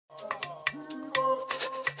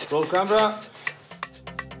Roll camera.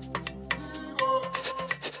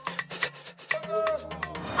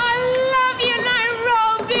 I love you,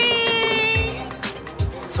 Nairobi!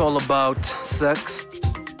 It's all about sex.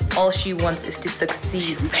 All she wants is to succeed.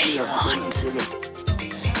 She's very hot.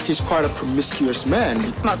 He's quite a promiscuous man.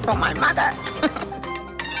 It's not from my mother.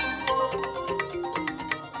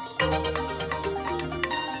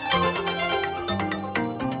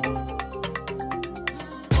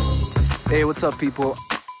 Hey, what's up, people?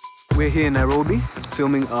 We're here in Nairobi,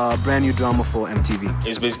 filming a brand new drama for MTV.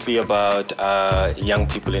 It's basically about young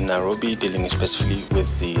people in Nairobi dealing specifically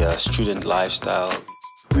with the student lifestyle.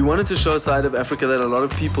 We wanted to show a side of Africa that a lot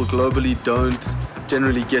of people globally don't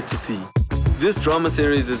generally get to see. This drama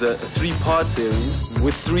series is a 3-part series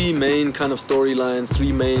with 3 main kind of storylines,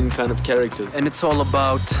 3 main kind of characters. And it's all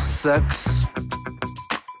about sex.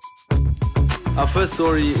 Our first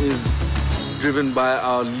story is driven by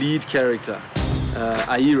our lead character,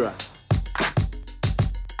 Aira.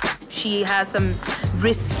 She has some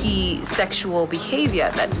risky sexual behavior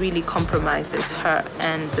that really compromises her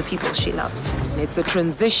and the people she loves. It's a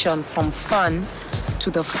transition from fun to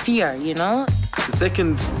the fear, you know? The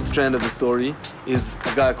second strand of the story is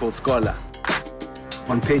a guy called Scholar.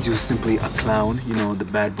 On page, he was simply a clown, you know, the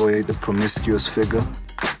bad boy, the promiscuous figure.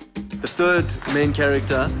 The third main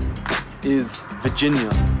character is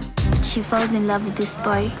Virginia. She falls in love with this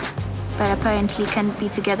boy, but apparently can't be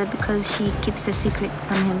together because she keeps a secret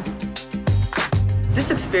from him. This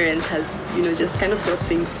experience has, just kind of brought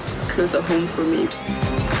things closer home for me.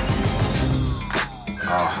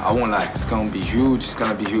 I won't lie, it's gonna be huge, it's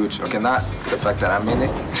gonna be huge. Okay, not the fact that I'm in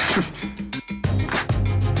it.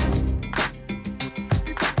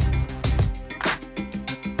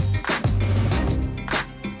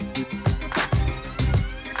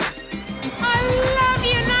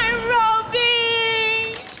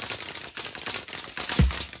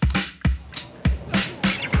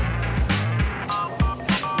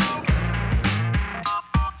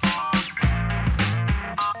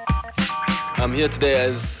 I'm here today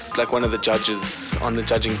as one of the judges on the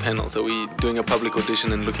judging panel. So we're doing a public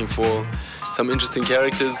audition and looking for some interesting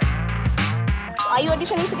characters. Are you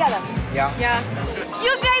auditioning together? Yeah.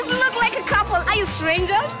 You guys look like a couple. Are you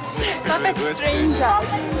strangers? Perfect strangers.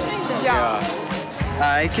 Perfect strangers. Yeah.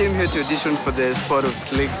 I came here to audition for the spot of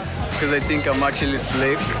slick because I think I'm actually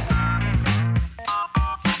slick.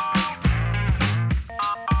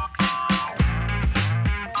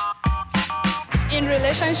 In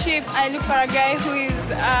relationship, I look for a guy who is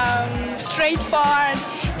straightforward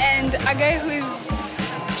and a guy who is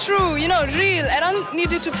true, real. I don't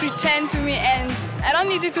need you to pretend to me and I don't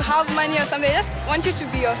need you to have money or something. I just want you to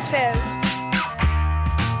be yourself.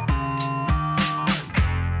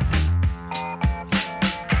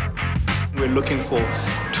 We're looking for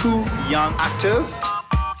 2 young actors.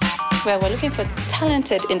 Well, we're looking for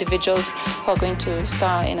talented individuals who are going to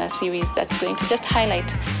star in a series that's going to just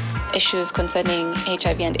highlight issues concerning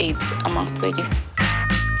HIV and AIDS amongst the youth.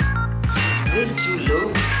 It's way too low.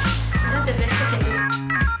 Is that the best you can do?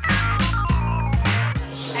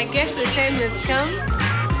 I guess the time has come.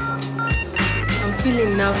 I'm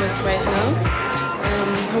feeling nervous right now.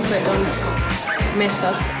 Hope I don't mess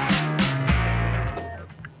up.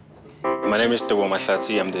 My name is Dewo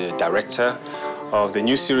Masatsi. I'm the director of the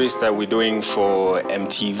new series that we're doing for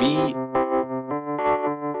MTV.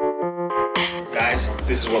 Guys,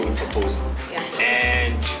 this is what we propose. Yeah.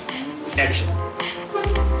 And action.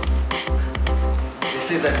 They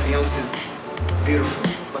say that Beyonce is beautiful,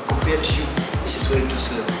 but compared to you, she's way too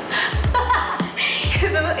slow.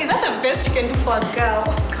 Is that the best you can do for a girl?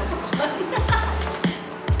 Come on.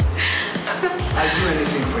 I'll do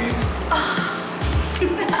anything for you.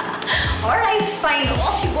 All right, fine.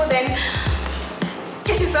 Off you go then.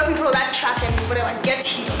 Get yourself into that track and whatever, get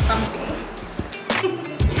hit or something.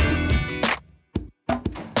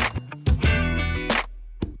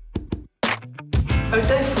 I'll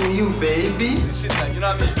die for you, baby. Shit, you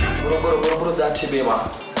know what I mean?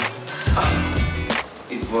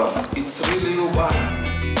 It's really over.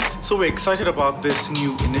 So we're excited about this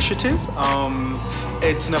new initiative.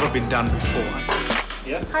 It's never been done before.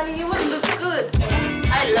 Yeah? Honey, you would look good.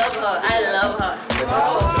 I love her.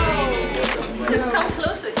 Oh. Just come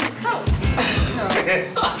closer, just come.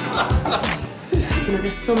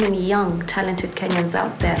 There's so many young, talented Kenyans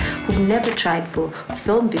out there who've never tried for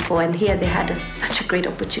film before, and here they had such a great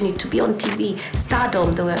opportunity to be on TV,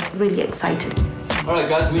 stardom. They were really excited. All right,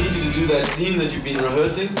 guys, we need you to do that scene that you've been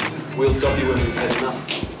rehearsing. We'll stop you when we've had enough.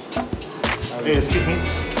 Hey, excuse me.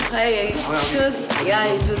 Hey, it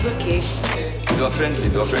was okay. You are friendly,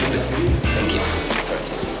 Thank you.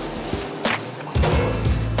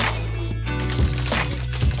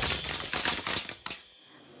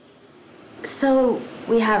 So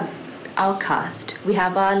we have our cast, we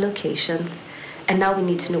have our locations, and now we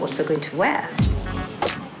need to know what we're going to wear.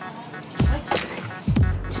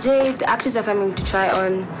 Today, the actors are coming to try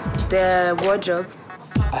on their wardrobe.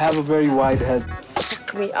 I have a very wide head.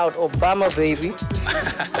 Check me out, Obama, baby.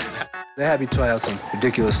 They had me try out some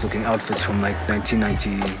ridiculous-looking outfits from like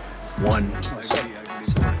 1991.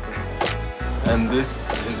 And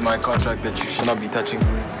this is my contract that you should not be touching.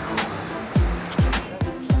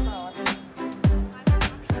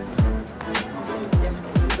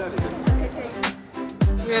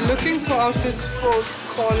 We are looking for outfits for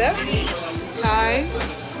Scholar, Ty,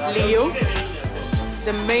 Leo,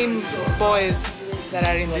 the main boys that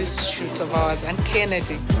are in this shoot of ours, and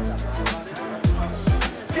Kennedy.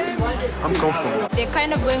 I'm comfortable. They're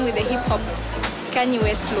kind of going with the hip-hop Kanye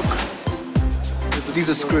West look. These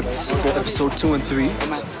are scripts for episode 2 and 3.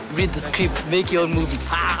 Read the script, make your own movie.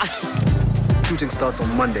 Shooting starts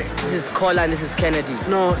on Monday. This is Kola and this is Kennedy.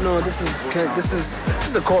 No, this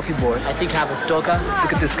is a coffee boy. I think I have a stalker.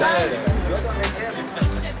 Look at this guy.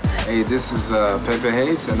 Hey, this is Pepe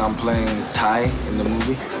Hayes, and I'm playing Ty in the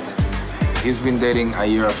movie. He's been dating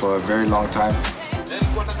Aira for a very long time.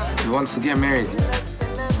 He wants to get married.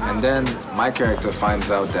 And then my character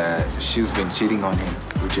finds out that she's been cheating on him,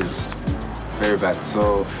 which is very bad.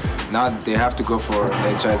 So now they have to go for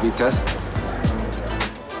an HIV test.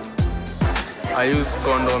 I use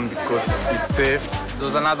condom because it's safe. There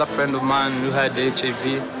was another friend of mine who had HIV.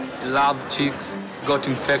 He loved chicks, got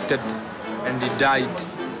infected, and he died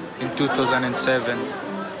in 2007.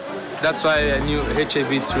 That's why I knew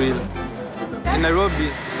HIV is real. In Nairobi,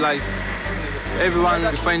 it's like everyone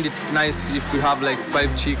will find it nice if we have like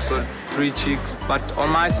 5 chicks or 3 chicks. But on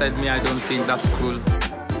my side, I don't think that's cool.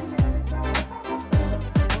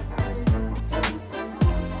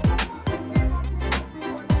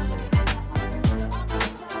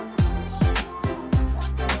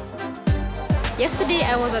 Yesterday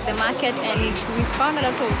I was at the market and we found a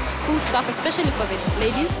lot of cool stuff, especially for the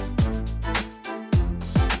ladies.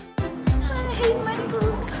 I hate my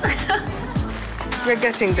boobs. We're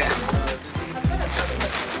getting there.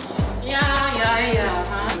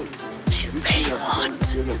 Yeah. She's very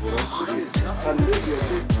hot.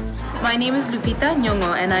 My name is Lupita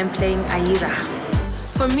Nyong'o and I'm playing Aira.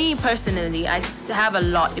 For me personally, I have a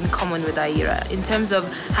lot in common with Aira in terms of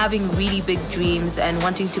having really big dreams and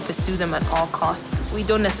wanting to pursue them at all costs. We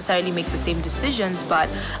don't necessarily make the same decisions, but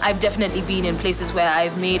I've definitely been in places where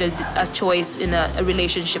I've made a choice in a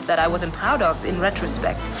relationship that I wasn't proud of in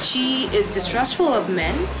retrospect. She is distrustful of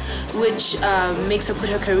men, which makes her put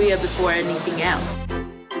her career before anything else.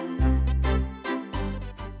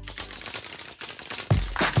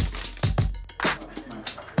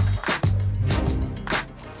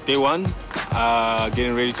 Day one,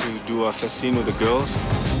 getting ready to do our first scene with the girls.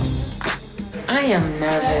 I am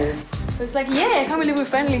nervous. So it's like, yeah, I can't believe we're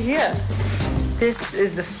finally here. This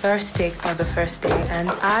is the first take of the first day, and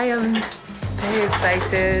I am very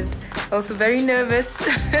excited, also very nervous.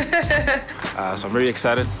 So I'm very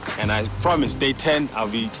excited, and I promise day 10 I'll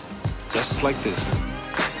be just like this.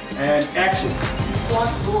 And action.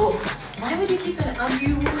 Why would you keep an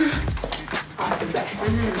you are the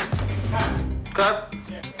best. Cut.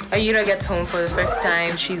 Aira gets home for the first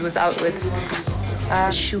time. She was out with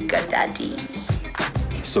Shuga daddy.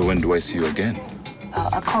 So when do I see you again?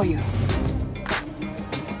 I'll call you.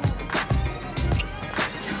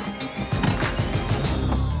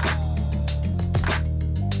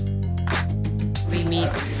 We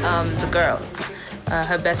meet the girls.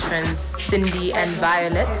 Her best friends, Cindy and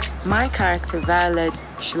Violet. My character, Violet,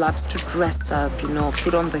 she loves to dress up,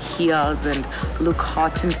 put on the heels and look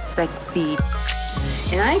hot and sexy.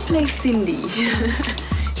 And I play Cindy.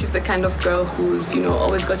 She's the kind of girl who's,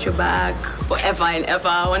 always got your back forever and ever.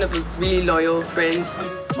 One of those really loyal friends.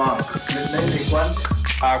 Mark,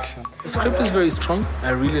 action. The script is very strong. I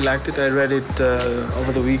really liked it. I read it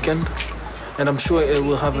over the weekend. And I'm sure it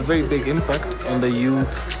will have a very big impact on the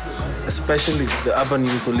youth, especially the urban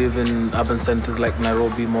youth who live in urban centers like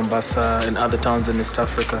Nairobi, Mombasa, and other towns in East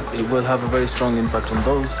Africa. It will have a very strong impact on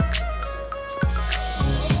those.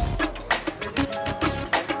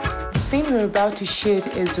 The scene we're about to shoot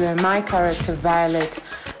is where my character, Violet,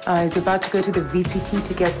 is about to go to the VCT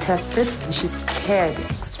to get tested. And she's scared,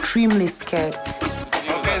 extremely scared.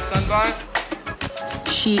 Okay, stand by.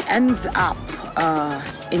 She ends up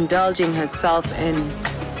indulging herself in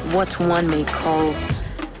what one may call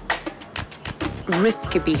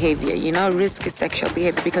risky behavior, risky sexual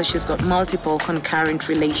behavior, because she's got multiple concurrent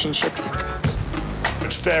relationships.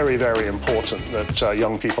 It's very, very important that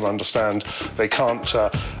young people understand they can't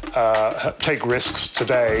take risks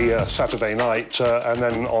today, Saturday night, and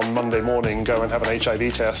then on Monday morning go and have an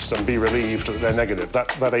HIV test and be relieved that they're negative. That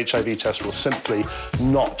HIV test will simply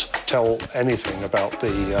not tell anything about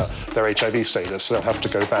their HIV status. They'll have to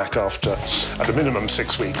go back after, at a minimum,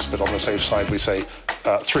 6 weeks, but on the safe side, we say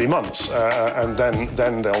 3 months, and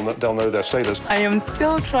then they'll know their status. I am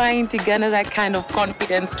still trying to garner that kind of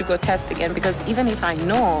confidence to go test again, because even if I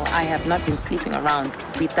know I have not been sleeping around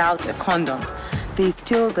without a condom, there's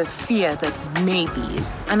still the fear that maybe,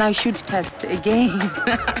 and I should test again.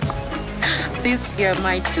 This year,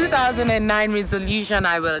 my 2009 resolution,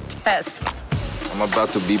 I will test. I'm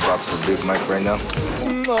about to beatbox for Big Mike right now.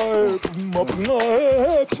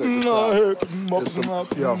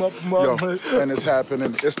 And it's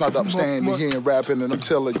happening. It's not I'm standing here and rapping, and I'm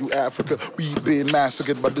telling you, Africa, we've been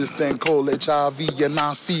massacred by this thing called HIV, and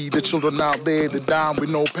I see the children out there that dying with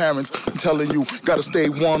no parents. I'm telling you, gotta stay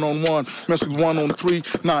one-on-one, mess with 1 on 3.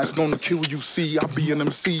 Nah, it's gonna kill you. See, I be an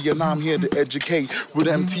MC, and I'm here to educate with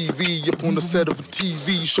MTV up on the set of a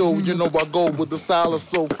TV show. You know I go with the style of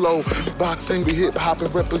soul flow, boxing with hip-hop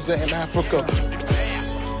and representing Africa.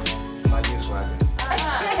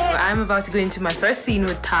 I'm about to go into my first scene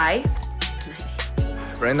with Ty.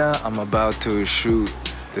 Right now, I'm about to shoot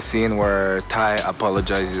the scene where Ty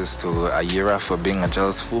apologizes to Ayira for being a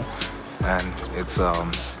jealous fool. And it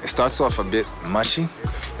starts off a bit mushy,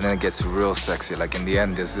 and then it gets real sexy. Like in the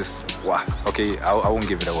end, there's this, wow. Okay, I won't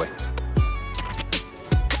give it away.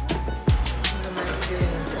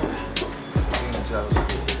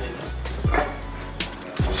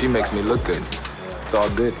 She makes me look good. It's all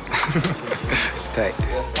good. It's tight.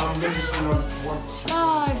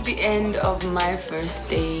 Oh, it's the end of my first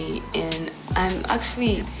day, and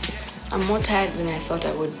I'm more tired than I thought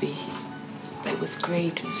I would be. But it was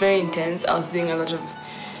great. It was very intense. I was doing a lot of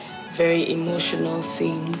very emotional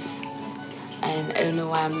scenes, and I don't know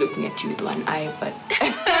why I'm looking at you with one eye, but...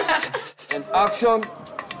 And action.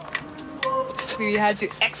 We had to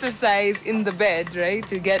exercise in the bed, right,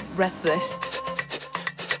 to get breathless.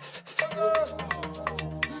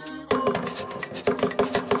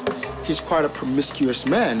 He's quite a promiscuous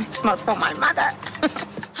man. It's not for my mother.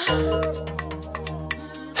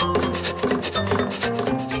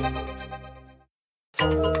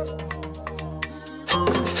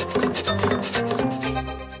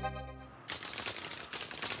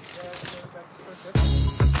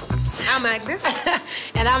 I'm Agnes.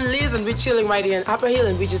 And I'm Liz, and we're chilling right here in Upper Hill,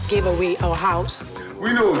 and we just gave away our house.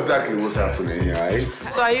 We know exactly what's happening here, right?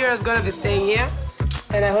 So Ayira's gonna be staying here,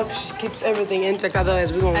 and I hope she keeps everything intact,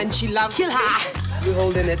 otherwise we won't. And she loves kill her. We're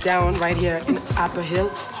holding it down right here in Upper Hill.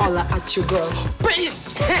 Holla at your girl.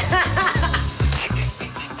 Peace!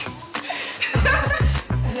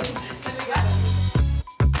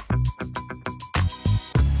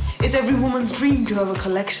 It's every woman's dream to have a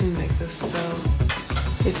collection like this, so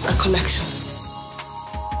it's a collection.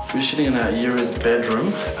 We're shooting in Ayira's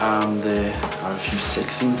bedroom. There are a few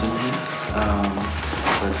sex scenes in here,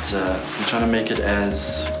 but we're trying to make it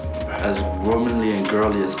as womanly and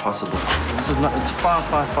girly as possible. This is not, it's far,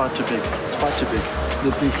 far, far too big. It's far too big.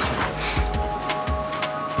 The big.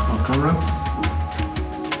 Welcome, room.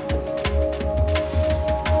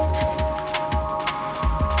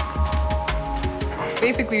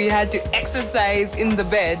 Basically, we had to exercise in the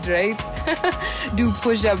bed, right? Do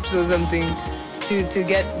push-ups or something to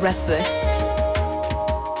get breathless.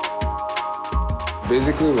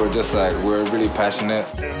 Basically, we're really passionate.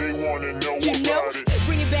 You know,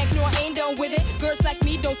 bring it back, no, I ain't done with it. Girls like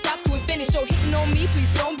me don't stop to finish. So hitting on me,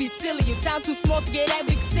 please don't be silly. Your town too small to get that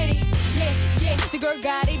big city. Yeah, yeah, the girl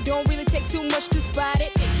got it. Don't really take too much to spot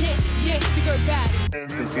it. Yeah, yeah, the girl got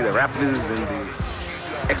it. You can see the rappers and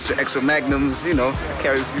the extra magnums, you know,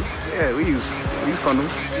 carry a few. Yeah, we use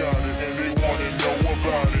condoms.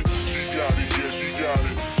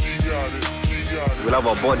 We love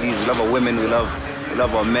our bodies, we love our women, we love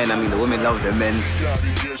our men. I mean, the women love their men.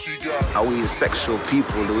 Are we sexual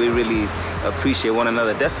people? Do we really appreciate one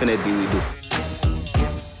another? Definitely we do.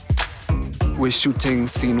 We're shooting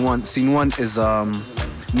scene 1. Scene 1 is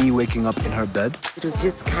me waking up in her bed. It was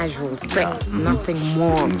just casual sex, nothing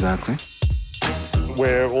more. Exactly.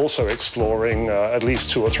 We're also exploring at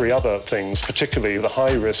least 2 or 3 other things, particularly the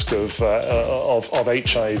high risk of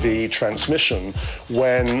HIV transmission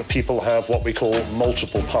when people have what we call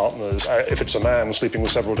multiple partners. If it's a man sleeping with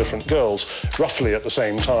several different girls, roughly at the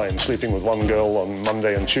same time, sleeping with one girl on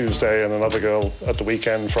Monday and Tuesday and another girl at the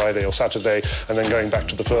weekend, Friday or Saturday, and then going back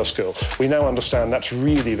to the first girl. We now understand that's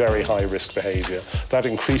really very high-risk behavior. That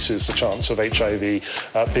increases the chance of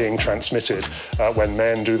HIV being transmitted when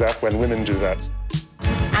men do that, when women do that.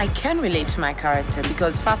 I can relate to my character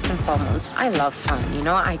because first and foremost, I love fun. You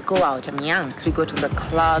know, I go out, I'm young. We go to the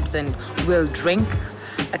clubs and we'll drink.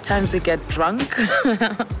 At times we get drunk.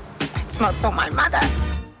 It's not for my mother.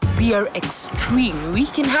 We are extreme. We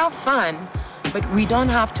can have fun, but we don't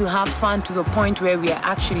have to have fun to the point where we are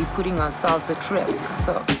actually putting ourselves at risk.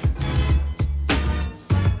 So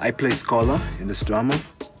I play Scholar in this drama.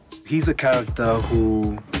 He's a character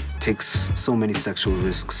who takes so many sexual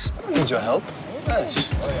risks. Need your help? Yes.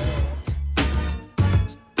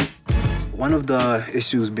 One of the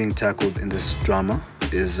issues being tackled in this drama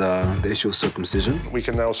is the issue of circumcision. We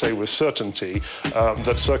can now say with certainty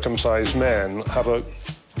that circumcised men have a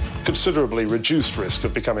considerably reduced risk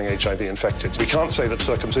of becoming HIV infected. We can't say that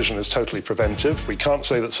circumcision is totally preventive. We can't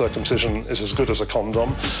say that circumcision is as good as a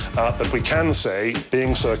condom. But we can say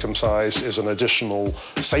being circumcised is an additional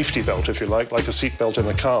safety belt, if you like a seatbelt in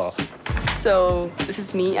a car. So this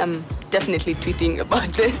is me. I'm definitely tweeting about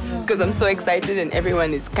this because I'm so excited and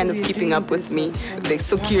everyone is kind of keeping up with me. They're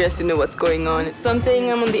so curious to know what's going on. So I'm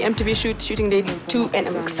saying I'm on the MTV shooting day 2 and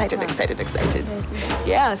I'm excited.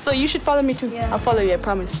 Yeah, so you should follow me too. I'll follow you, I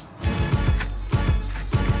promise.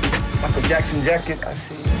 Michael Jackson jacket, I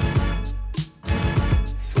see.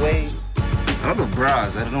 Suede. I love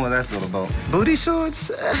bras, I don't know what that's all about. Booty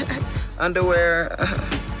shorts, underwear,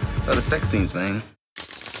 a lot of sex scenes, man.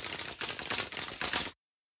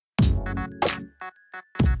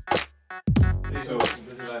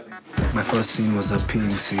 My first scene was a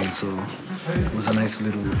peeing scene, so it was a nice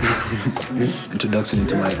little introduction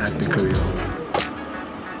into my acting career.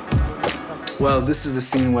 Well, this is the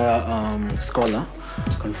scene where Scholar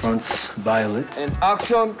confronts Violet. And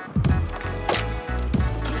action!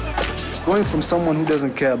 Going from someone who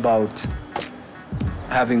doesn't care about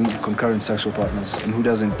having concurrent sexual partners and who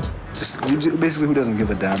doesn't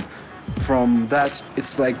give a damn, from that,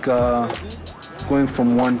 it's like going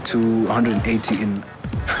from 1 to 180 in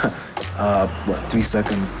 3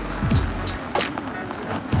 seconds.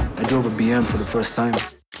 I drove a BM for the first time.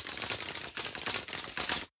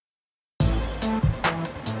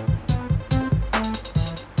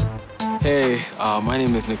 Hey, my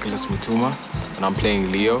name is Nicholas Mutuma, and I'm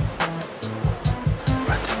playing Leo.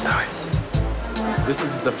 This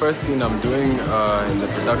is the first scene I'm doing in the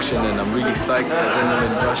production, and I'm really psyched. The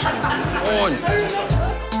adrenaline rush is on.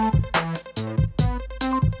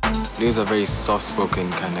 Leo's a very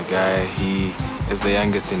soft-spoken kind of guy. He is the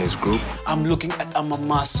youngest in his group. I'm looking at a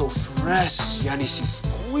mama so fresh, yani she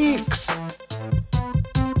squeaks.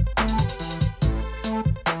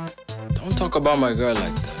 Don't talk about my girl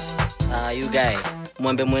like that. You guy,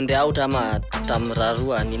 mwende out ama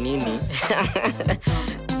tutamrarua ni nini?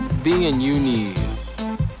 Being in uni,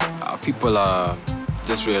 people are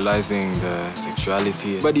just realizing the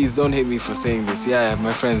sexuality. Buddies, don't hate me for saying this. Yeah,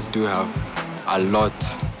 my friends do have a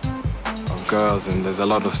lot of girls and there's a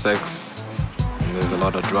lot of sex and there's a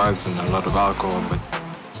lot of drugs and a lot of alcohol, but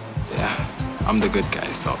yeah, I'm the good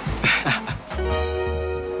guy, so.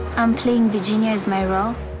 I'm playing Virginia as my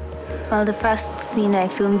role. Well, the first scene I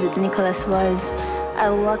filmed with Nicholas was I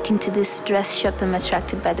walk into this dress shop, I'm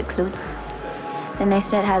attracted by the clothes. Then I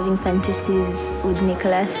start having fantasies with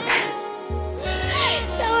Nicholas.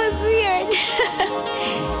 That was weird.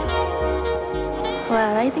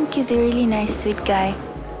 Well, I think he's a really nice, sweet guy.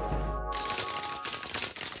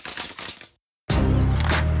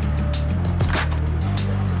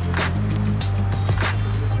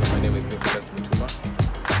 My name is Nicholas Mutuma,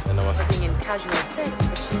 and I was putting in casual sex,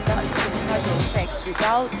 but she got in casual sex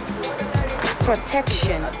without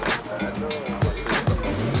protection.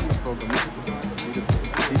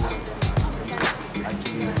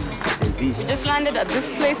 We just landed at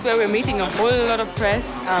this place where we're meeting a whole lot of press.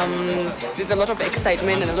 There's a lot of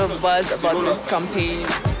excitement and a lot of buzz about this campaign.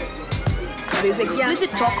 There's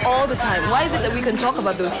explicit talk all the time. Why is it that we can talk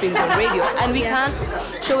about those things on radio and we can't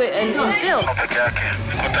show it in film?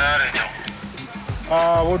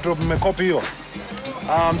 Wardrobe Mekopio.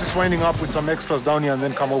 I'm just winding up with some extras down here and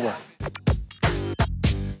then come over.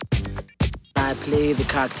 I play the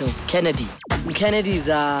character of Kennedy. Kennedy is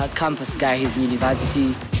a campus guy, he's in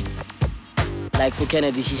university. Like for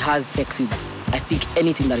Kennedy, he has sex with, I think,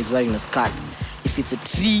 anything that is wearing a skirt. If it's a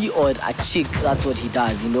tree or a chick, that's what he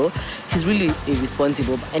does, you know? He's really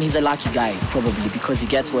irresponsible, and he's a lucky guy, probably, because he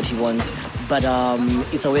gets what he wants. But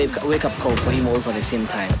it's a wake-up call for him also at the same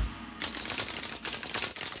time.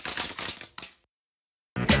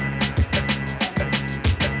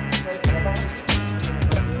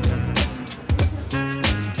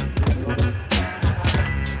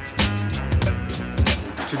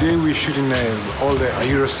 Today we're shooting all the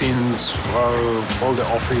Aira scenes, all the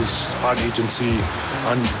office, art agency,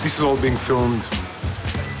 and this is all being filmed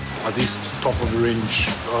at this top-of-the-range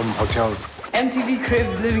hotel. MTV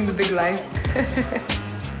Cribs, living the big life.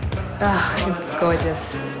 It's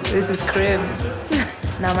gorgeous. This is Cribs.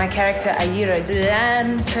 Now my character Ayira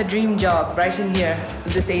lands her dream job right in here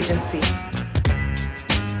with this agency.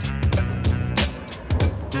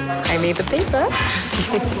 I made the paper.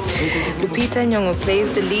 Lupita Nyong'o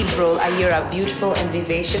plays the lead role, Ayira, a beautiful and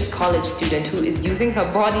vivacious college student who is using her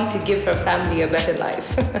body to give her family a better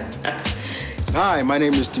life. Hi, my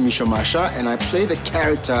name is Timisha Masha, and I play the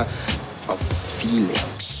character of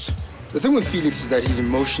Felix. The thing with Felix is that he's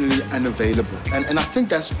emotionally unavailable, and I think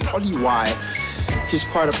that's probably why he's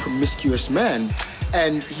quite a promiscuous man,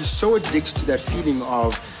 and he's so addicted to that feeling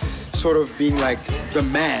of sort of being like the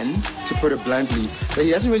man, to put it bluntly, that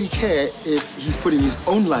he doesn't really care if he's putting his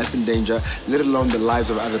own life in danger, let alone the lives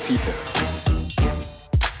of other people.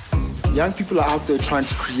 Young people are out there trying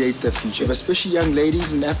to create their future, especially young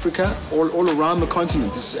ladies in Africa, all around the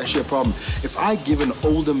continent. This is actually a problem. If I give an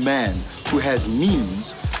older man who has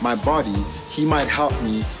means my body, he might help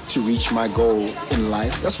me to reach my goal in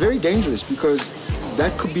life. That's very dangerous, because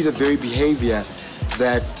that could be the very behavior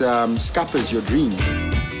that scuppers your dreams.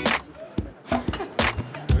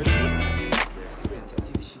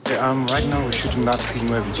 Right now we're shooting that scene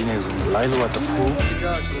where Virginia is with Lilo at the pool.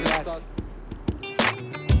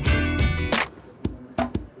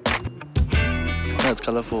 It's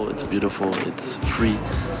colorful, it's beautiful, it's free,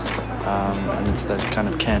 and it's that kind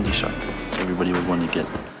of candy shop everybody would want to get.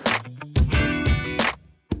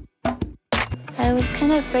 I was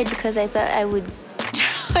kind of afraid because I thought I would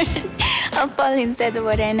I'll fall inside the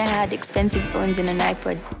water, and I had expensive phones and an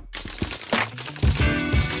iPod.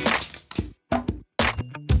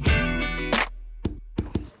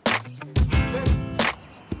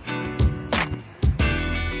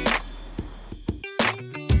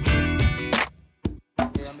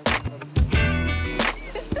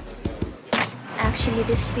 Actually,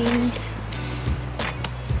 this scene...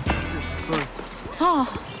 Sorry. Oh,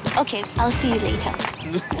 okay, I'll see you later.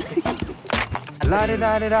 La da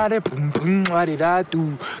da da da boom boom wa da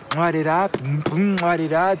do wa da boom boom wa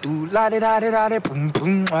da do la da da boom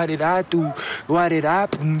boom wa da do wa da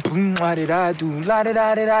boom boom wa da do la da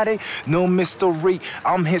da. No mystery,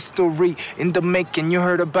 I'm history in the making. You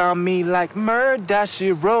heard about me like murder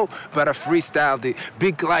she wrote, but I freestyled it.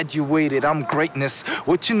 Big graduated, I'm greatness.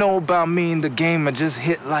 What you know about me in the game? I just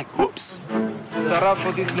hit like whoops. It's a wrap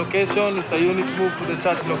for this location. It's a unit move to the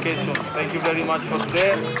church location. Thank you very much for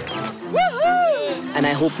today. And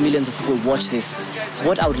I hope millions of people watch this.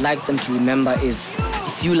 What I would like them to remember is,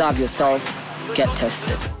 if you love yourself, get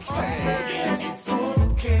tested.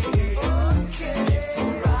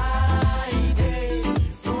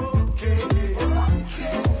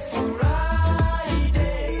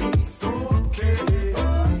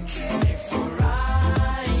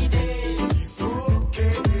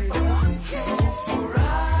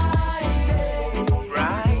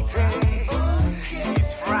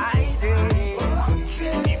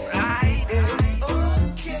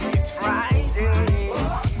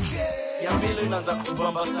 Za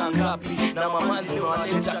kutubamba saa ngapi na mamanzi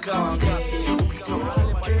wanaleta kawa ngapi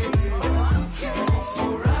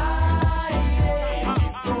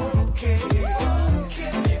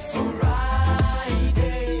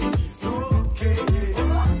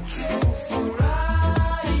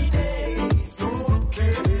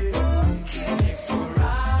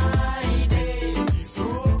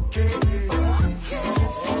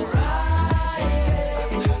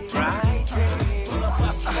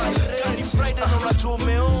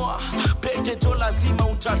Pete to lazima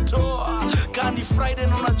utatoa. Kani Friday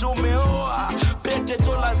na unajua umeoa. Pete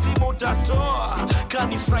to lazima utatoa.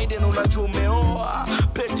 Kani Friday na unajua umeoa.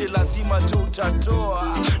 Pete lazima tu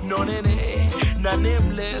utatoa. No nene na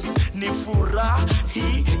nameless ni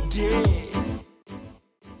furahi day.